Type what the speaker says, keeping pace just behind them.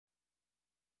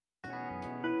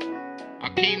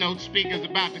keynote speaker's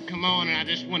about to come on, and I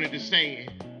just wanted to say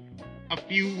a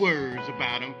few words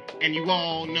about him, and you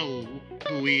all know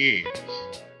who he is.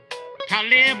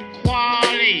 Talib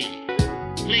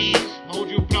Kweli. Please hold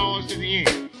your applause to the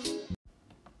end.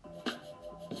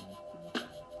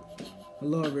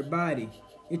 Hello everybody,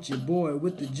 it's your boy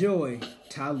with the joy,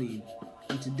 Talib.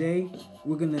 And today,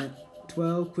 we're gonna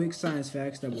 12 quick science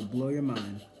facts that will blow your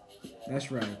mind.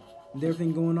 That's right, with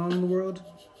everything going on in the world,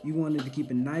 you wanted to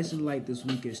keep it nice and light this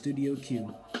week at Studio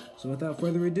Q. So without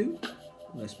further ado,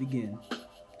 let's begin.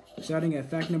 Starting at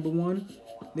fact number 1,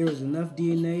 there is enough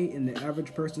DNA in the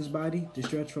average person's body to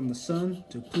stretch from the sun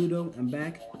to Pluto and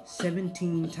back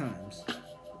 17 times.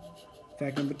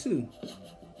 Fact number 2,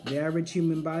 the average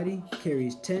human body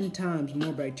carries 10 times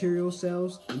more bacterial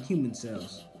cells than human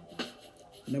cells.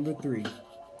 Number 3,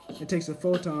 it takes a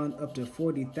photon up to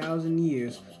 40,000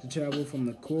 years to travel from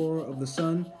the core of the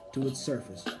sun to its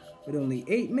surface, with only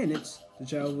 8 minutes to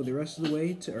travel the rest of the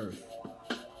way to Earth.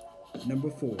 Number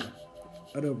 4,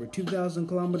 at over 2,000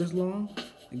 kilometers long,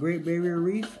 the Great Barrier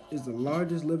Reef is the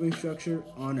largest living structure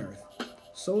on Earth.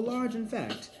 So large, in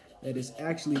fact, that it's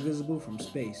actually visible from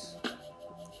space.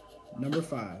 Number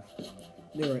 5,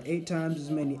 there are 8 times as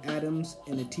many atoms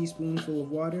in a teaspoonful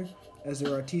of water as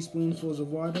there are teaspoonfuls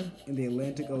of water in the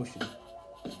Atlantic Ocean.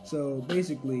 So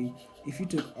basically, if you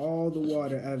took all the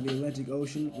water out of the Atlantic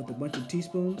Ocean with a bunch of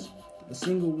teaspoons, a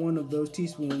single one of those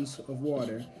teaspoons of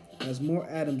water has more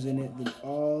atoms in it than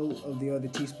all of the other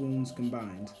teaspoons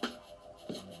combined.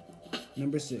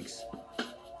 Number 6,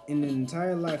 in an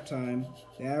entire lifetime,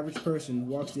 the average person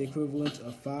walks the equivalent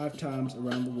of 5 times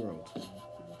around the world.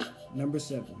 Number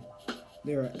 7,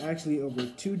 there are actually over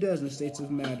 24 states of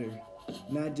matter,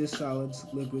 not just solids,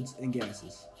 liquids, and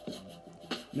gases.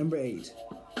 Number 8,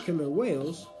 killer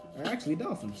whales are actually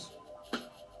dolphins.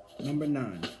 Number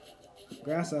 9,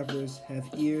 grasshoppers have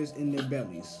ears in their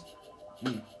bellies.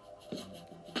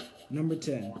 Number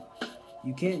 10,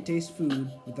 you can't taste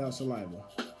food without saliva.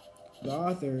 The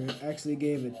author actually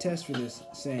gave a test for this,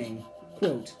 saying,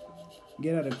 quote,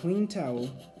 get out a clean towel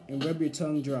and rub your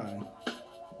tongue dry.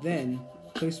 Then,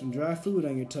 place some dry food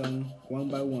on your tongue one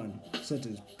by one, such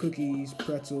as cookies,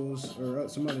 pretzels, or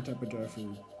some other type of dry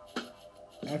food.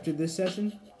 After this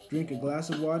session, drink a glass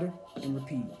of water and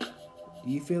repeat. Do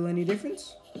you feel any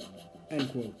difference?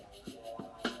 End quote.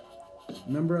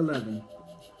 Number 11.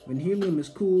 When helium is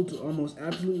cooled to almost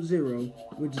absolute zero,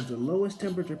 which is the lowest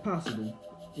temperature possible,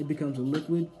 it becomes a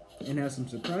liquid and has some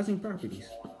surprising properties.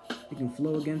 It can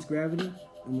flow against gravity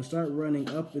and will start running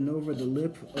up and over the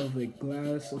lip of a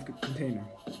glass container.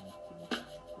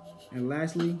 And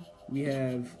lastly, we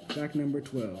have fact number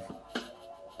 12.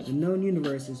 The known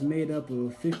universe is made up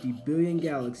of 50 billion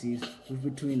galaxies with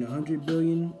between 100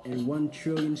 billion and 1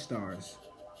 trillion stars.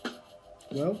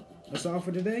 Well, that's all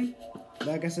for today.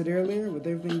 Like I said earlier, with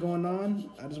everything going on,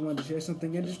 I just wanted to share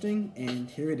something interesting, and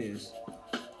here it is.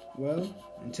 Well,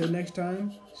 until next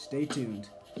time, stay tuned.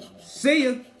 See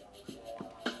ya!